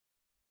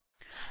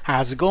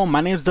How's it going?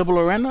 My name's Double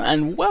Orlando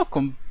and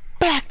welcome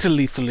back to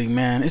Lethal League,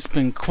 man. It's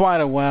been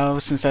quite a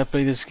while since I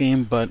played this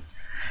game, but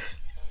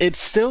it's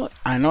still,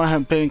 I know I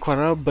haven't played it in quite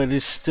a while, but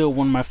it's still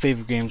one of my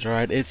favorite games,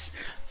 alright? It's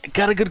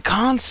got a good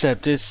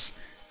concept. It's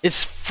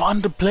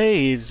fun to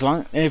play.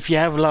 If you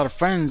have a lot of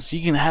friends,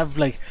 you can have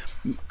like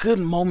good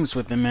moments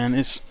with it, man.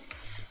 It's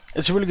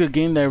a really good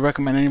game that I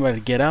recommend anybody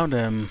to get out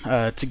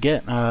to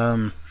get.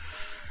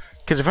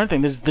 Because if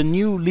anything, there's the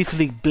new Lethal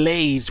League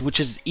Blaze, which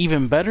is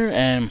even better,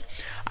 and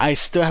I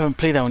still haven't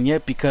played that one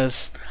yet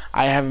because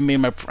I haven't made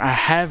my.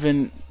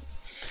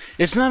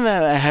 It's not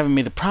that I haven't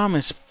made the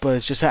promise, but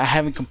it's just that I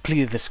haven't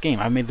completed this game.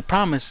 I made the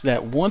promise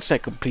that once I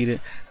complete it,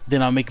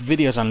 then I'll make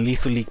videos on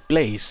Lethal League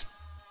Blaze.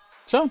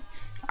 So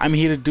I'm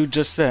here to do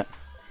just that.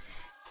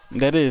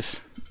 That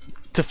is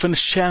to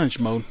finish challenge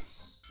mode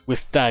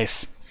with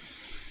dice.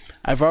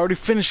 I've already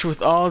finished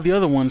with all the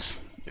other ones.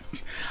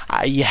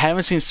 You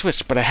haven't seen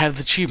Switch, but I have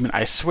the achievement,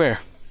 I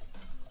swear.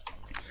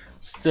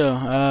 Still,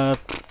 I'm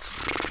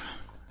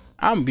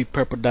gonna be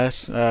purple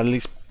dice, at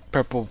least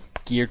purple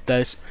geared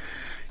dice.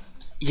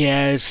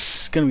 Yeah,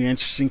 it's gonna be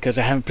interesting because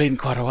I haven't played in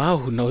quite a while.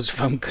 Who knows if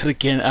I'm good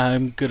again?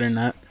 I'm good or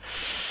not.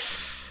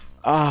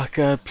 Oh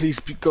god, please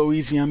go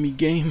easy on me,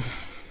 game.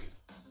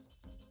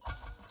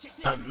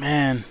 But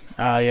man,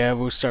 yeah,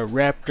 we'll start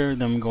Raptor,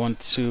 then we're going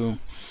to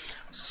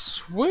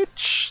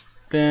Switch,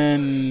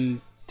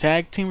 then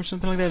Tag Team or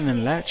something like that, and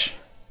then Latch.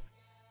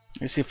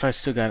 Let's see if I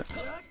still got it.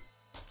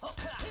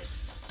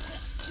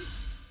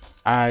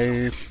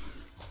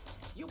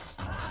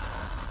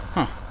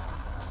 Huh.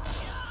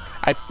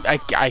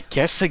 I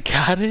guess I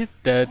got it.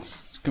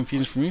 That's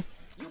confusing for me.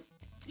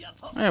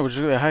 Oh, yeah, we'll just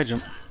do that high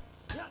jump.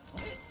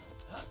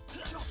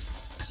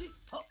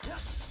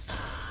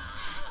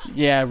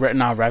 Yeah,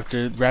 nah,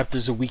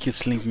 Raptor's the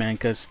weakest link, man,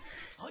 because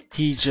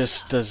he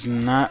just does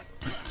not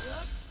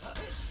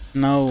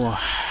know.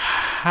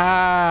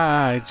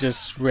 I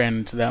just ran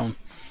into that one.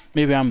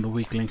 Maybe I'm the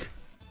weak link.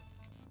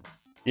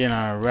 You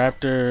know,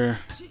 Raptor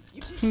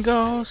can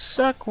go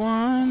suck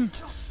one.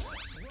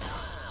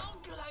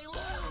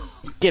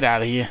 Get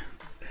out of here.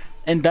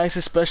 And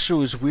Dice's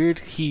special is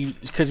weird.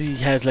 Because he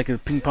has like a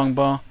ping pong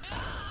ball.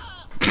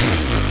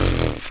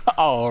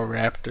 Oh,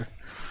 Raptor.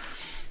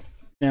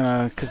 You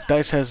know, because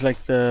Dice has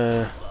like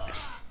the.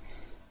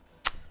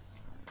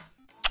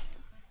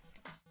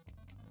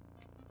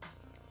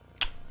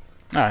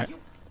 Alright.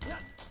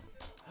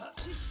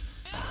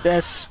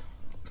 That's.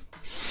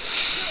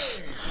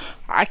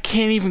 I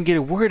can't even get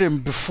a word in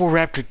before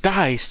Raptor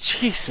dies.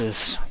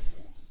 Jesus.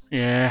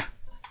 Yeah.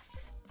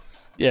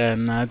 Yeah,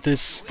 nah,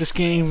 this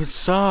game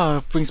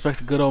brings back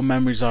the good old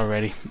memories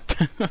already.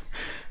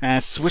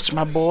 Switch,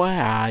 my boy.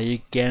 You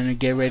gonna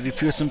get ready to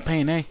feel some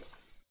pain, eh?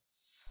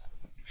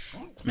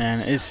 Man,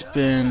 it's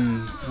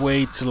been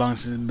way too long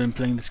since I've been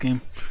playing this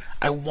game.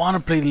 I want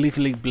to play the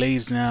Lethal League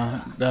Blaze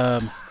now,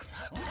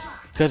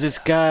 because it's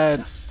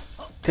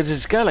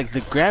got like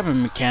the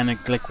grabbing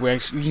mechanic, like where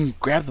you can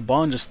grab the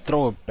ball and just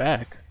throw it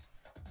back.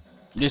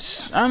 I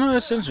don't know,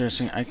 that's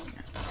interesting.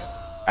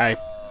 Okay.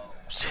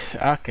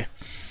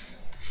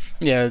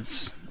 Yeah,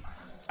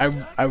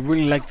 I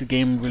really like the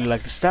game, really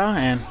like the style,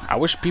 and I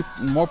wish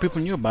more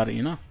people knew about it,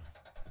 you know.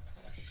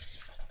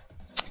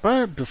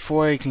 But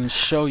before I can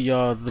show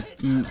y'all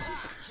the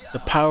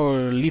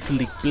power of Lethal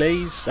League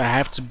Blaze, I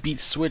have to beat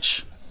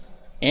Switch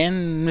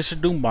and Mr.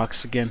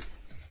 Doombox again.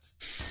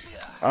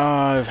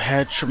 I've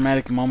had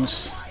traumatic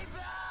moments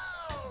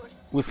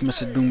with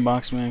Mr.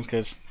 Doombox, man,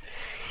 because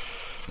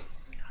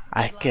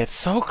I get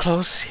so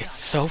close, yet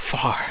so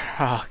far.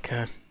 Oh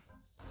god.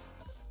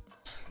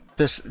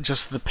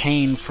 Just the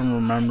pain from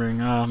remembering.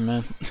 Oh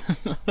man.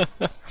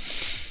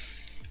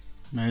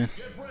 Man.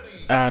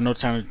 No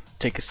time to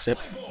take a sip.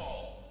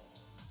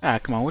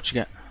 Come on, what you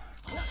got?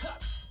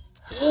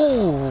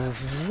 Oh,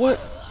 what?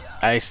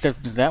 I stepped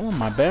into that one,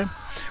 my bad.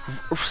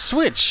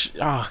 Switch!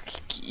 Oh,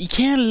 you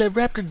can't let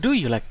Raptor do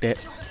you like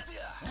that.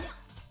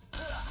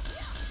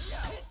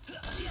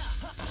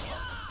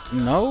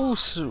 No,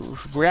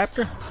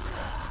 Raptor.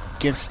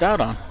 Getting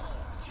stout on.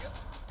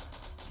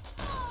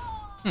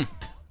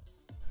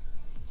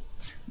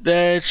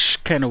 That's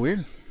kind of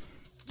weird.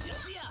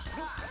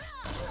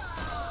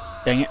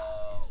 Dang it.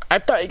 I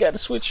thought you got to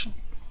switch.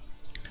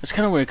 It's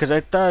kind of weird because I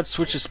thought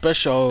Switch's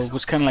special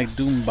was kind of like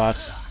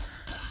Doombots.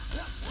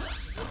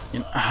 You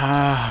know,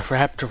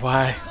 Raptor,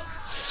 why?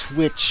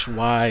 Switch,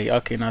 why?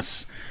 Okay, now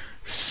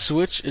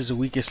Switch is the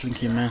weakest link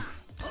here, man.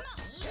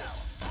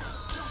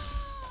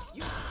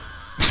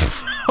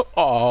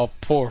 Oh,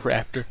 poor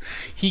Raptor.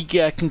 He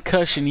got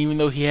concussion even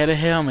though he had a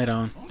helmet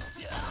on.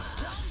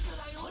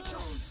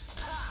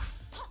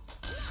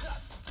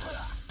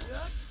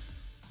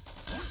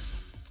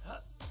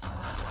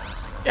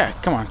 Yeah,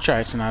 come on, try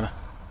it, Sonata.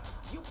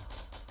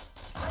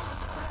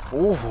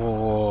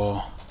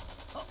 Oh,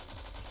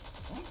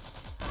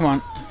 come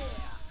on.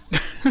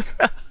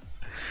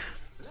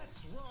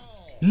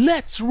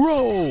 Let's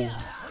roll.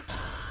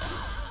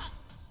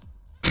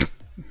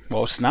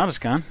 Well, Sonata's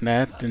gone.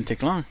 That didn't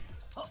take long.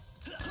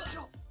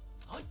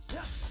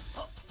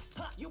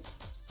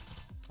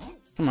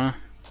 Come on.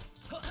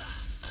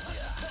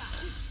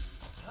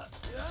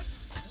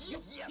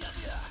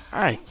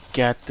 I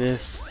got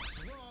this.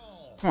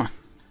 Come on.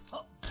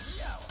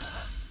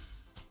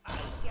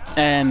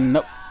 And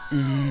nope.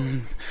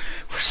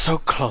 We're so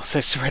close.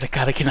 I swear to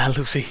God, I cannot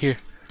lose it here.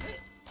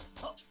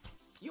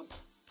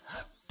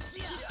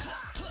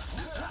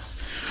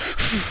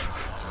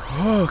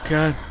 Oh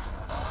God.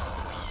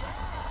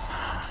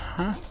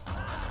 Huh?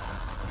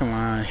 Come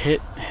on,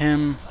 hit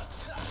him.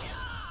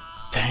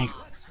 Thank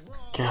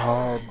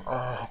God.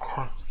 Oh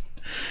God.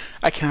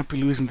 I can't be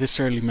losing this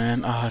early,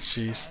 man. Ah, oh,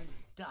 jeez.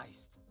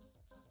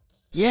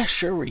 Yeah,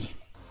 sure.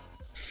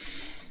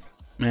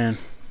 Man.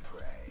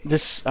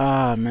 This,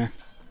 man.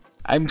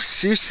 I'm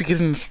seriously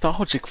getting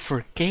nostalgic for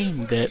a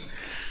game that...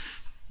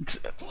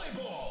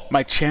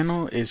 My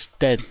channel is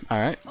dead,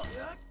 alright?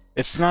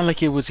 It's not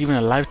like it was even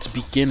alive to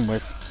begin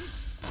with.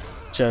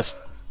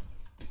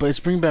 But it's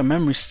bringing back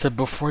memories to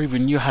before I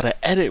even knew how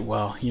to edit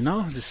well, you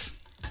know? Just...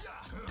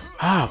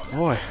 Ah,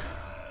 boy.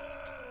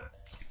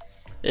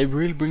 It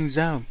really brings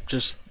out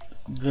just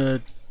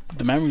the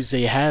memories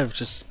they have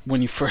just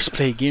when you first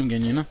play a game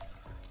again, you know?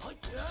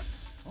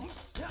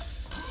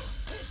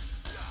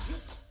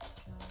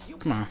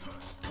 Come on.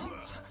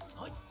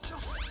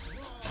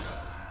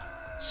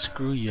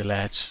 Screw you,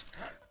 Latch.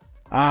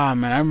 Ah,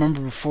 man, I remember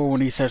before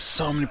when he used to have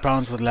so many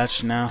problems with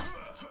Latch now.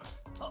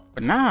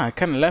 But nah, I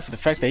kinda left the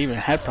fact that I even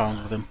had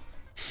problems with him.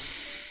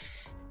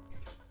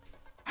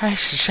 I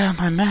should shut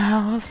my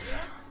mouth.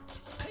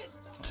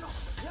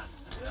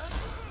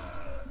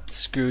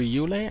 Screw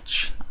you,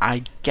 Latch.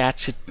 I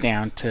got you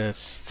down to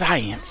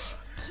science.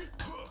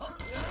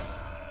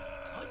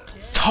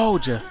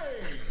 Told ya.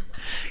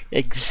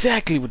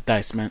 Exactly what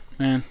dice meant,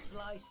 man.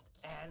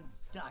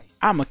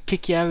 I'ma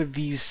kick you out of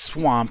these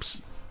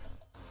swamps.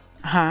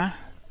 Huh?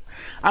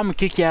 I'ma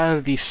kick you out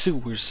of these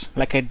sewers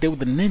like I did with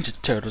the Ninja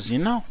Turtles, you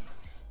know?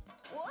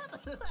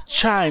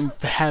 Try and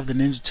have the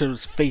Ninja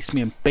Turtles face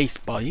me in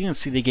baseball. You're gonna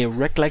see they get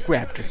wrecked like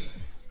Raptor.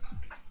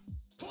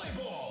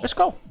 Let's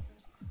go.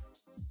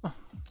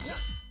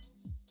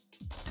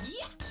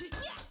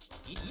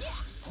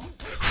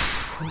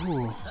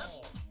 Ooh.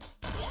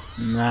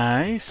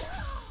 Nice.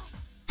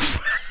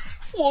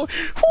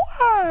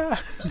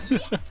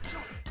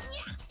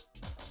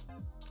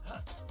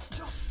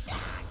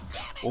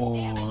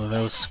 Oh,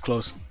 that was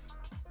close.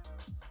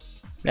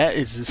 That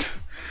is a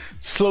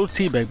slow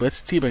teabag, but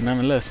it's a teabag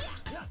nonetheless.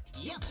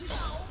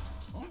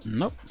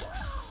 Nope.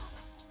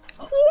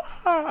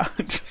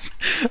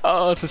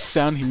 Oh, the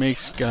sound he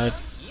makes, God.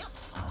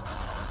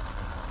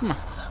 Come on.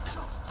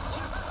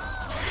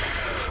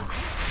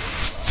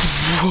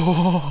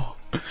 Whoa.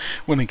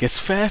 When it gets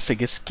fast, I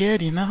get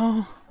scared, you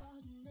know?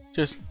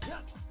 Just...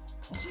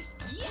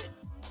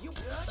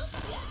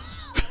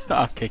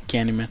 Okay,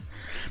 Candyman.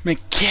 Man,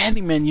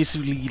 Candyman used to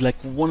be like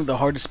one of the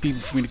hardest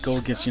people for me to go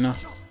against, you know?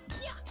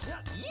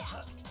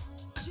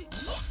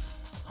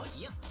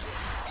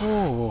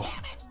 Oh.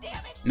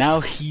 Now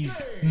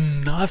he's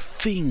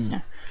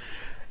nothing.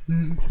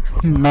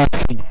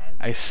 Nothing.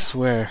 I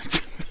swear.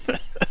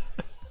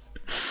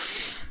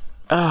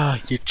 Ah,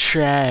 you're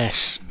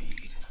trash.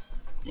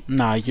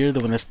 Nah, you're the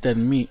one that's dead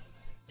meat.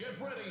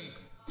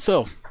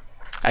 So,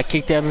 I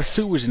kicked out of the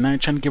sewers and now you're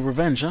trying to get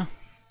revenge, huh?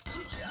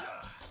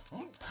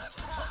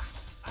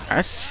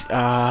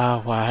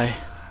 Why?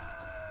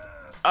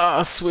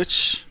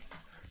 Switch.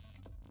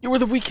 You were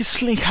the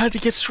weakest link. How'd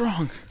you get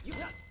strong?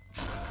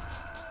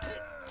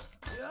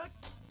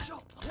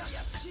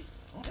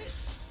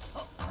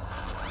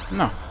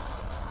 No.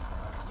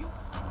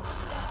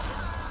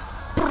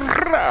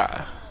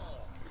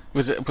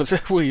 Was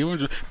that what you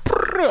were?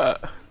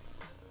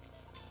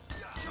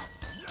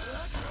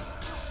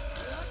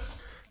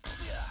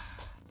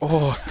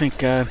 Oh, thank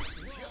God.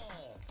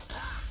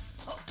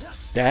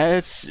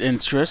 That's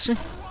interesting.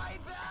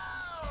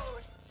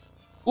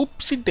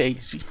 Oopsie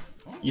daisy.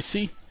 You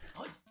see?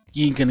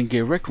 You ain't gonna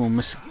get wrecked when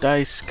Mr.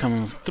 Dice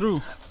coming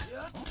through.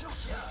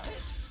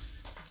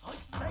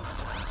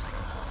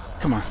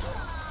 Come on.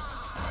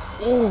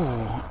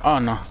 Oh, oh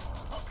no.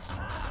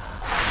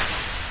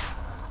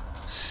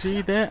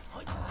 See that?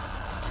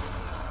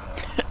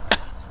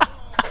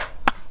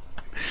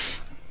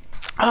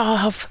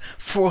 Ah,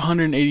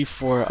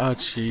 484. Oh,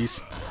 jeez.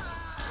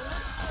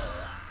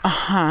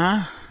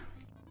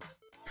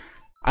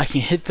 I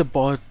can hit the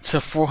ball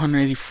to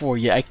 484.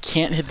 Yeah, I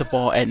can't hit the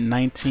ball at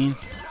 19. You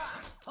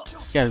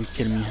gotta be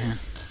kidding me, man.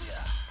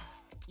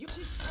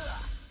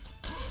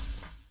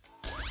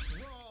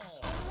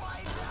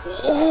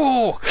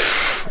 Oh!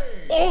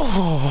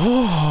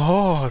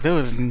 Oh, that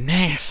was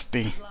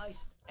nasty.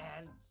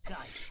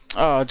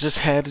 Oh, just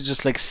had to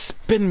just like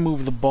spin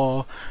move the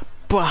ball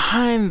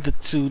behind the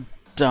two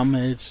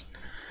dumbheads.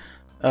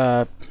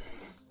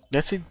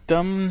 That's a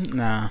dumb.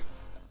 Nah.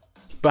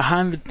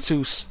 Behind the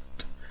two.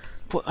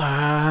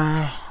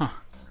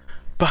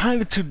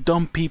 Behind the two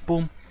dumb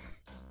people.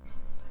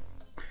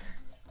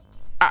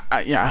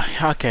 Yeah,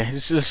 okay,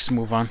 let's just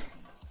move on.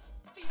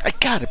 I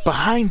got it,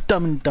 behind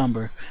Dumb and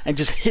Dumber, and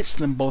just hits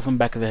them both in the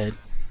back of the head.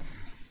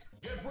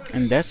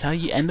 And that's how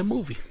you end the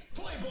movie.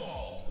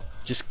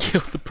 Just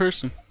kill the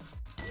person.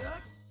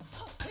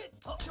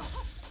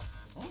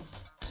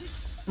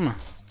 Come on.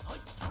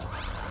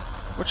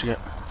 What you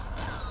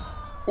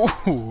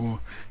got? Ooh,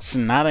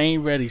 Sonata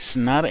ain't ready.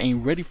 Sonata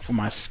ain't ready for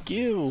my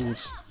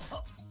skills.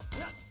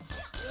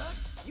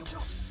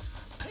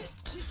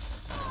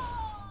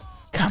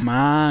 Come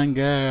on,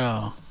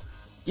 girl.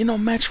 You no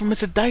match for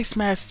Mr. Dice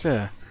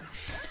Master.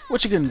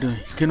 What you gonna do? You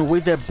gonna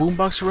wave that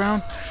boombox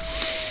around?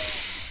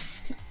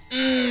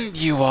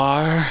 You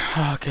are.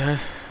 Okay.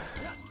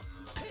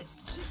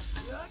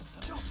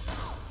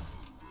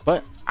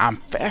 But I'm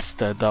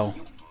faster though.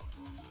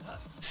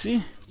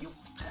 See?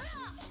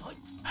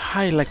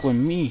 High like with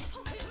me.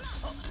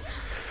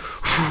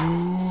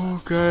 Ooh,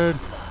 good.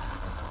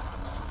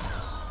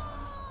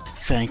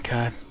 Thank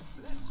God.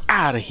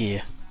 Out of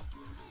here.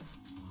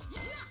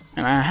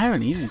 And I have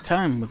an easy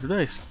time with the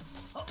dice.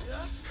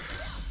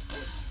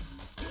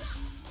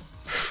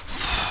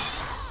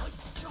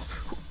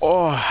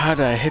 Oh, how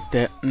did I hit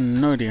that?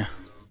 No idea.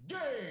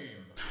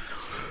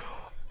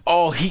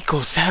 Oh, he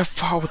goes that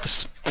far with the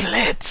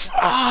splits.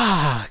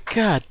 Ah,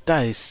 God,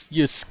 Dice.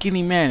 You're a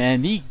skinny man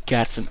and he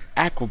got some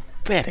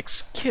acrobatic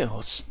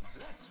skills.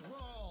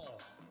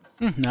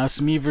 Now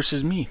it's me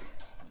versus me.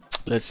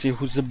 Let's see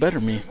who's the better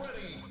me.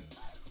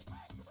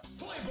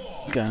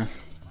 Okay.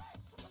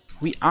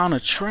 We on a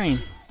train.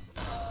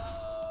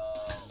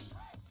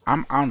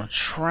 I'm on a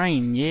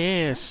train,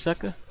 yeah,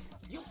 sucker.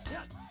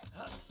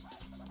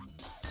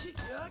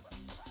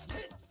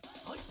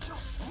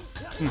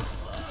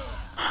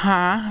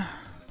 Huh?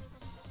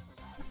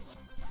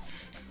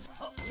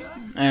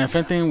 And if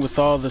anything, with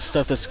all the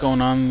stuff that's going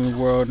on in the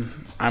world,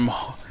 I'm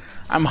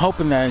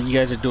hoping that you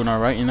guys are doing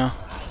alright, you know?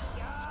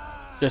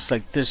 Just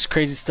like this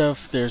crazy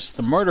stuff, there's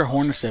the murder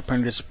hornets that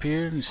apparently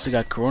disappeared, you still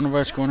got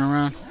coronavirus going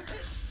around,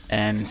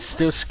 and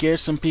still scared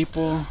some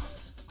people.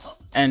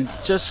 And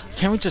just,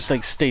 can we just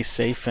like stay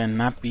safe and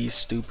not be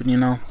stupid, you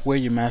know? Wear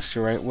your mask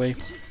the right way.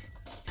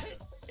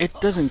 It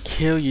doesn't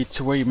kill you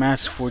to wear your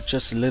mask for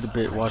just a little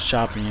bit while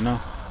shopping, you know?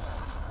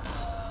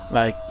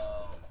 Like,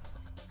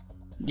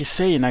 you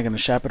say you're not gonna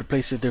shop at a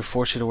place if they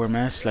force you to wear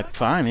masks. Like,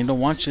 fine, they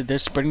don't want you, they're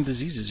spreading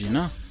diseases, you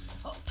know?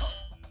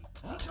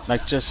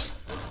 Like, just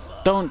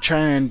don't try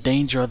and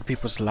endanger other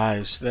people's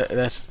lives.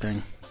 That's the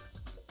thing.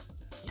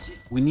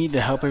 We need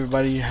to help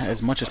everybody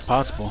as much as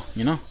possible,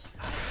 you know?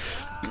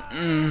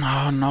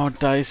 Oh no,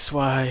 Dice,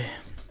 why?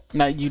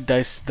 Not you,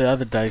 Dice, the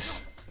other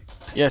Dice.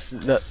 Yes,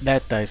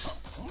 that Dice.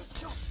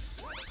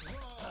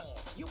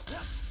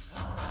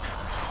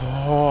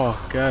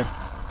 Oh, God.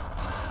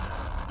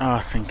 Oh,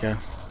 thank God.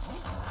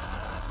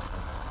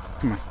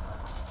 Come on.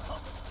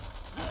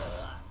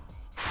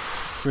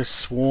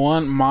 First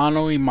one,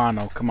 mano y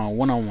mano. Come on,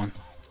 one-on-one.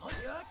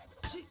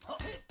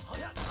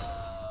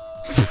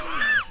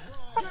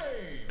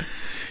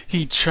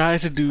 He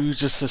tries to do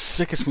just the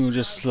sickest move,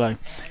 just like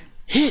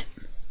hit,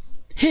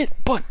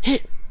 butt,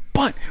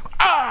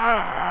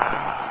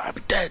 ah, I'm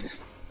dead.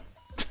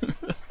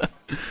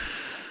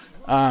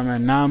 Ah,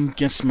 man, now I'm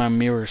against my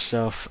mirror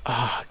self.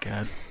 Ah,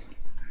 God,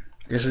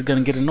 this is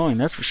gonna get annoying,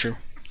 that's for sure.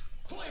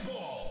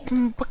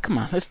 But come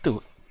on, let's do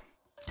it.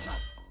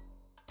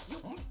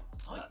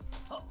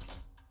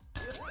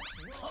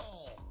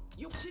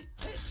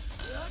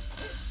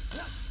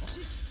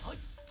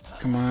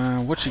 Come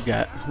on, what you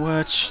got?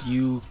 What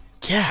you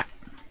got?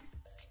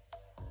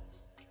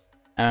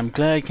 And I'm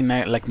glad I can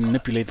like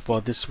manipulate the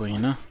ball this way, you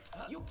know?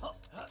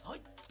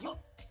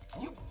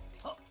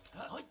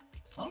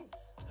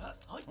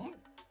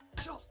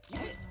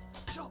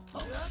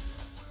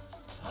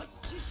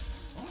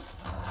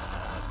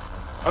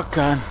 Oh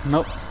God,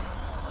 nope.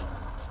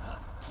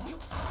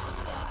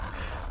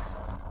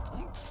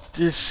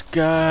 This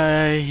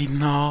guy,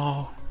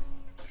 no.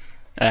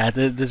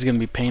 This is gonna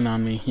be pain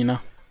on me, you know?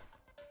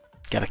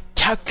 Gotta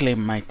calculate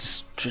my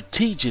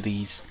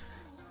strategies.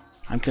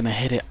 I'm gonna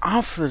hit it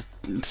off the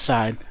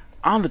side,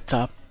 on the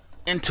top,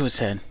 into his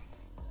head.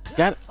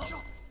 Got it?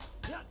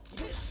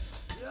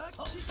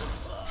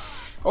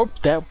 Oh,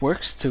 that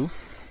works too.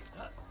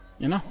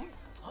 You know?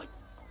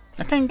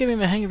 I can't get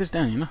the hang of this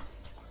down, you know?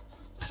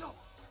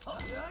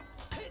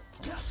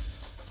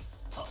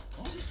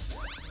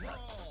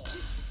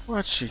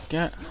 What you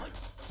got?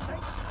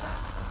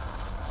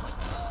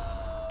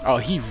 Oh,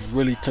 he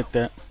really took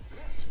that.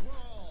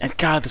 And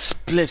God, the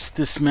splits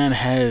this man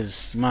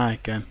has, my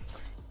God.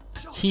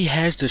 He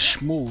has the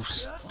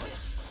schmoes.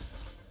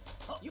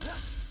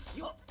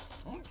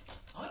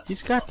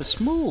 He's got the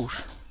schmoes.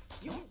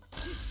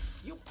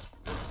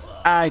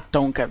 I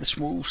don't got the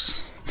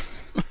schmoes.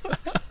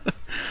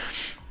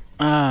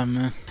 Ah,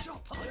 man.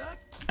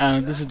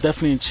 This is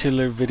definitely a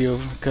chiller video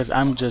because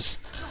I'm just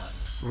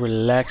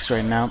relaxed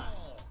right now.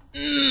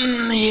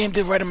 He aimed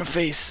it right in my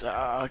face.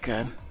 Oh,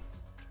 God.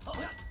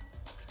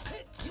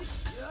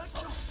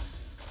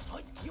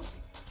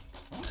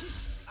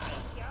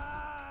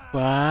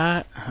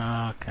 What?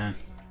 Oh, God.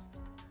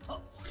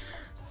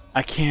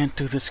 I can't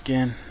do this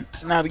again.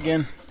 Not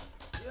again.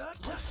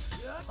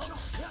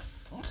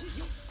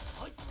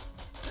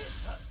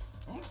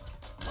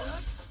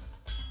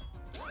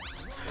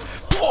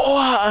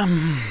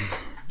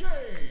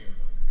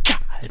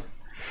 God.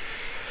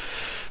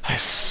 I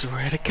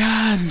swear to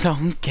God,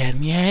 don't get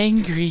me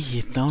angry.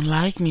 You don't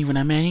like me when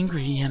I'm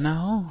angry, you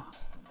know?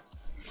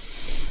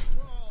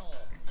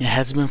 It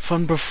hasn't been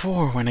fun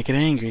before when I get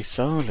angry,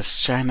 so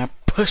let's try not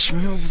push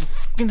me over the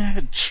fucking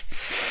edge.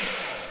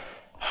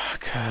 Oh,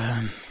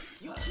 God.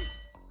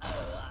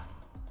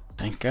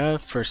 Thank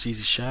God, first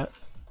easy shot.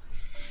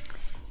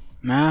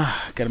 Nah,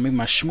 gotta make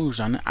my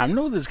schmooze on it. I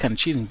know this is kind of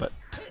cheating, but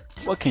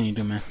what can you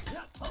do, man?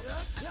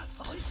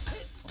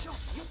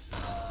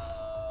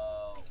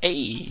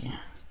 Hey!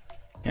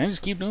 Can I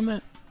just keep doing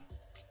that?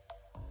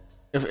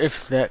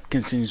 If that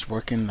continues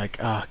working, like,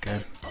 oh,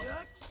 God.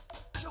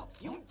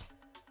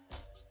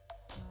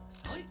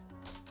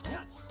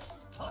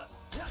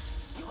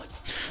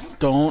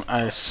 Don't,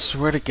 I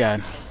swear to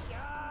God.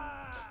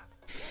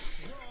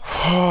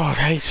 Oh,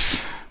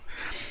 that's...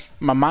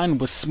 My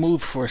mind was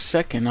smooth for a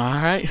second,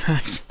 alright?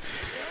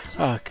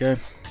 Oh, good.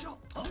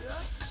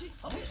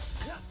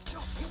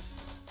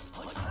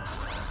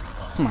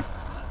 Come on.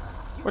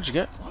 What'd you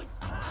get?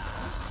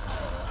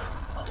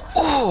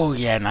 Oh,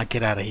 yeah, now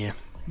get out of here.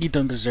 You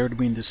don't deserve to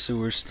be in the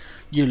sewers.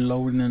 You're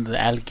lower than the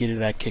alligator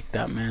that I kicked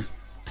out, man.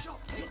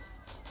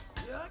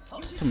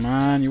 Come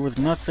on, you're worth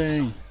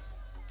nothing.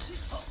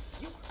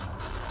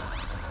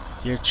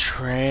 You're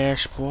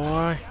trash,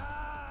 boy.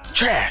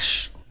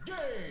 Trash!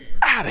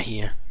 Out of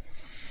here.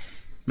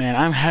 Man,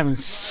 I'm having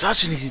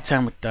such an easy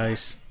time with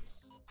dice.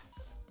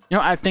 You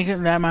know, I think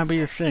that might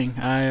be a thing.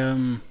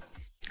 I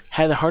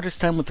had the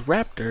hardest time with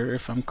Raptor,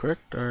 if I'm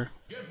correct, or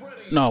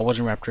no, it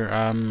wasn't Raptor.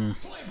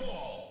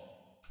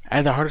 I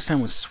had the hardest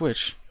time with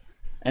Switch,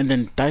 and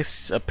then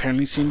dice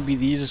apparently seemed to be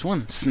the easiest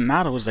one.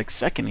 Sonata was like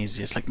second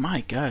easiest. Like, my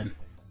God.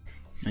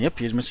 And yep,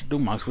 here's Mr.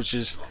 Dumox, which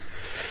is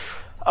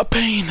a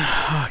pain.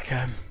 Oh,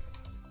 God.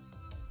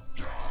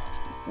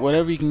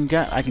 Whatever you can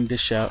get, I can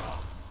dish out.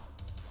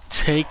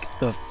 Take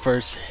the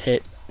first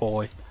hit,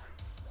 boy.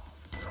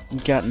 You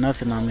got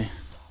nothing on me.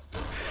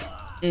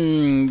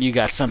 You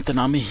got something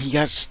on me. You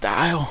got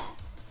style.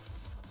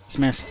 This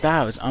man's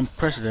style is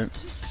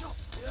unprecedented.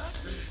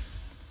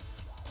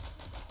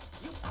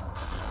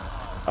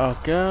 Oh,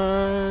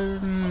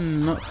 God.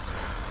 No.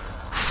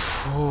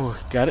 Ooh,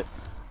 got it.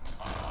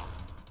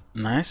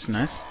 Nice,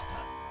 nice.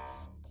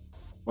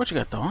 What you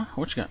got, though, huh?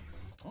 What you got?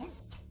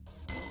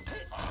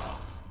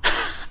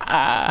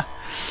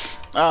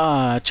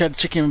 Tried to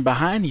trick him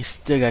behind, he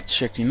still got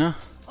tricked, you know?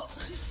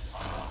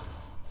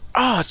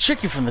 Oh,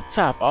 trick you from the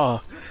top.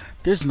 Oh,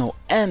 there's no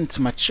end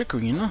to my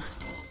trickery, you know?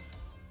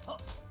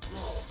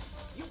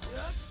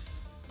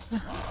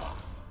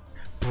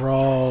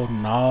 Bro,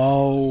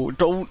 no,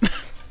 don't.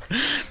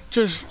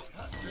 Just.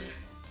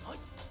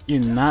 You're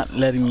not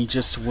letting me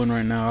just win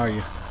right now, are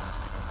you?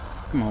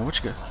 Come on, what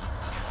you got?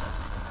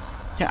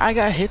 Yeah, I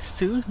got hits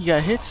too. You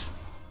got hits?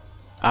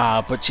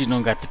 But you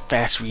don't got the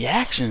fast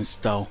reactions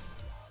though.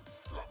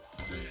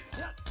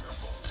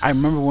 I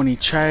remember when he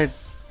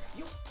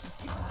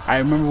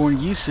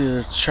used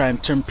to try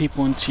and turn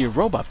people into your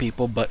robot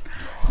people, but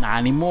not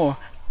anymore.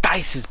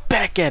 Dice is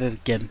back at it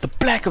again. The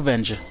Black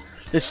Avenger.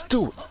 Let's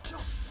do it.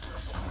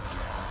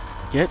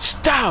 Get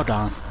styled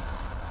on.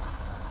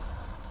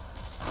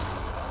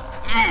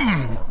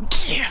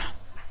 Yeah.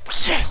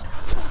 Yes.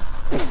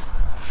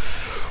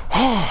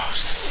 Oh,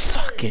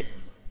 suck it.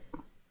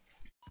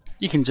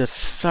 You can just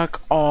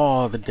suck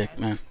all the dick,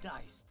 man.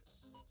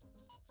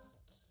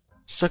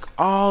 Suck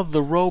all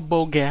the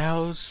robo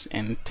gals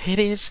and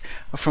titties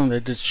from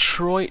the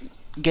Detroit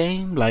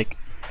game. Like,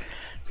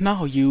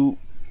 no, you're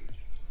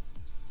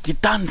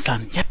done,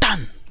 son. You're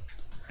done.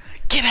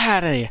 Get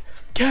out of here.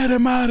 Get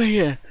him out of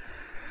here.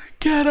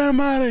 Get him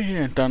out of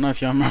here. Don't know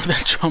if y'all remember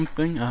that drum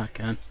thing. Oh,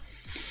 God.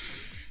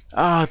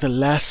 The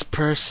last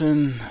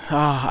person.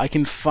 I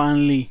can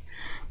finally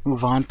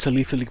move on to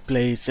Lethal League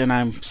Plays, and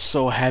I'm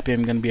so happy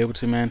I'm gonna be able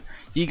to, man.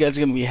 You guys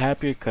are gonna be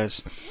happier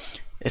because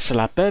it's a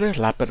lot better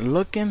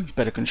looking,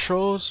 better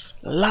controls,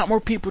 a lot more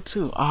people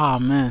too. Ah,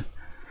 man.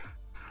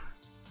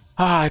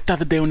 I thought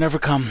the day would never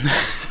come.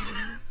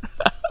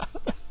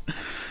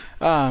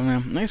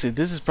 Man. Like I said,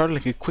 this is probably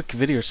like a quick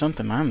video or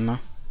something. I don't know.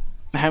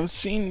 I haven't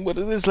seen what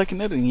it is like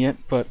in editing yet,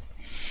 but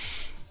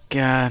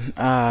God,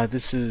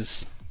 this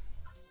is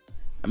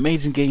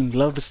amazing game.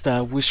 Love the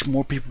style. Wish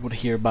more people would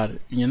hear about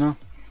it. You know.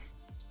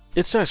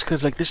 It sucks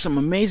because like there's some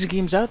amazing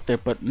games out there,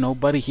 but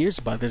nobody hears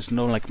about it. There's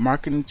no like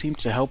marketing team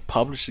to help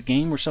publish the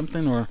game or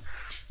something, or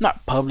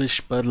not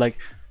publish, but like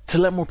to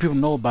let more people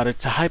know about it,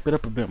 to hype it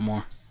up a bit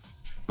more.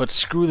 But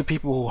screw the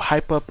people who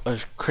hype up a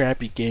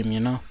crappy game, you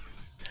know.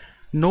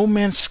 No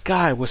Man's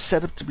Sky was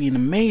set up to be an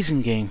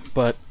amazing game,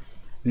 but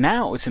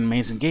now it's an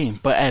amazing game.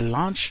 But at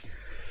launch,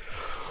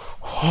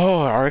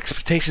 our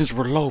expectations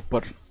were low,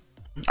 but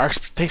our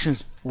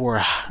expectations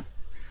were,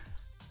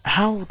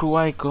 how do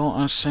I go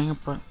on saying it,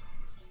 but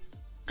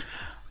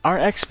our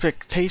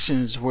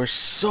expectations were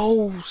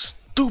so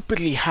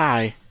stupidly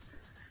high,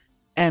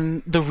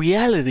 and the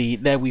reality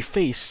that we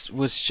faced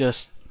was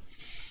just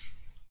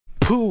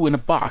poo in a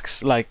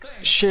box, like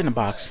shit in a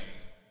box.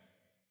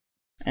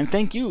 And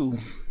thank you,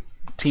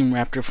 Team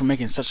Raptor, for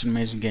making such an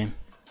amazing game.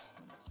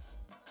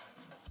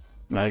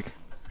 Like,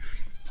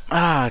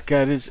 Ah,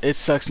 God, it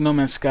sucks. No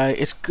Man's Sky,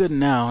 it's good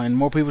now, and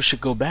more people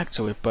should go back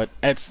to it. But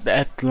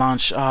at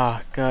launch,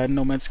 ah, God,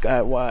 No Man's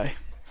Sky, why?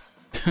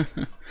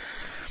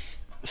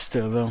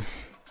 Still though,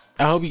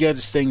 I hope you guys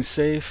are staying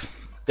safe.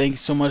 Thank you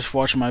so much for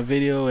watching my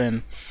video,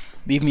 and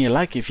leave me a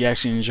like if you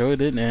actually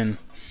enjoyed it, and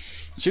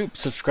shoot,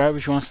 subscribe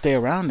if you want to stay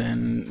around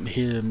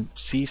and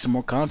see some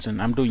more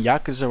content. I'm doing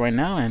Yakuza right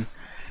now, and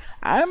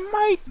I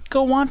might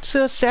go on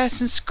to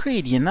Assassin's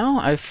Creed. You know,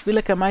 I feel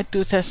like I might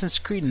do Assassin's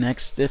Creed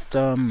next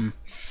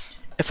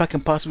if I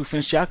can possibly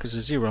finish Yakuza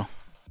 0,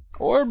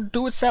 or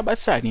do it side by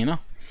side. You know,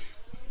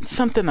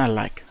 something I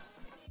like.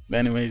 But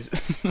anyways.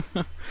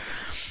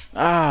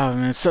 Ah,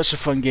 man, such a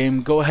fun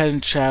game. Go ahead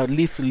and try out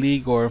Lethal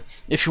League, or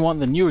if you want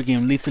the newer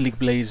game, Lethal League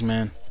Blaze,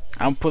 man.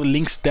 I'll put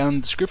links down in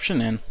the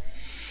description, and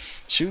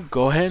shoot,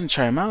 go ahead and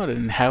try them out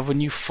and have a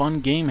new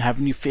fun game, have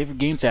a new favorite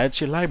game to add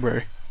to your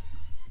library.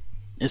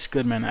 It's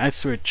good, man. I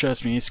swear,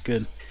 trust me, it's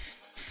good.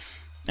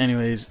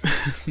 Anyways,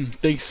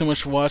 thank you so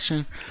much for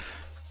watching.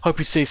 Hope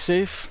you stay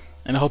safe,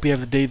 and I hope you have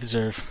the day you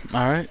deserve.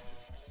 Alright?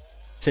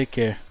 Take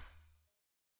care.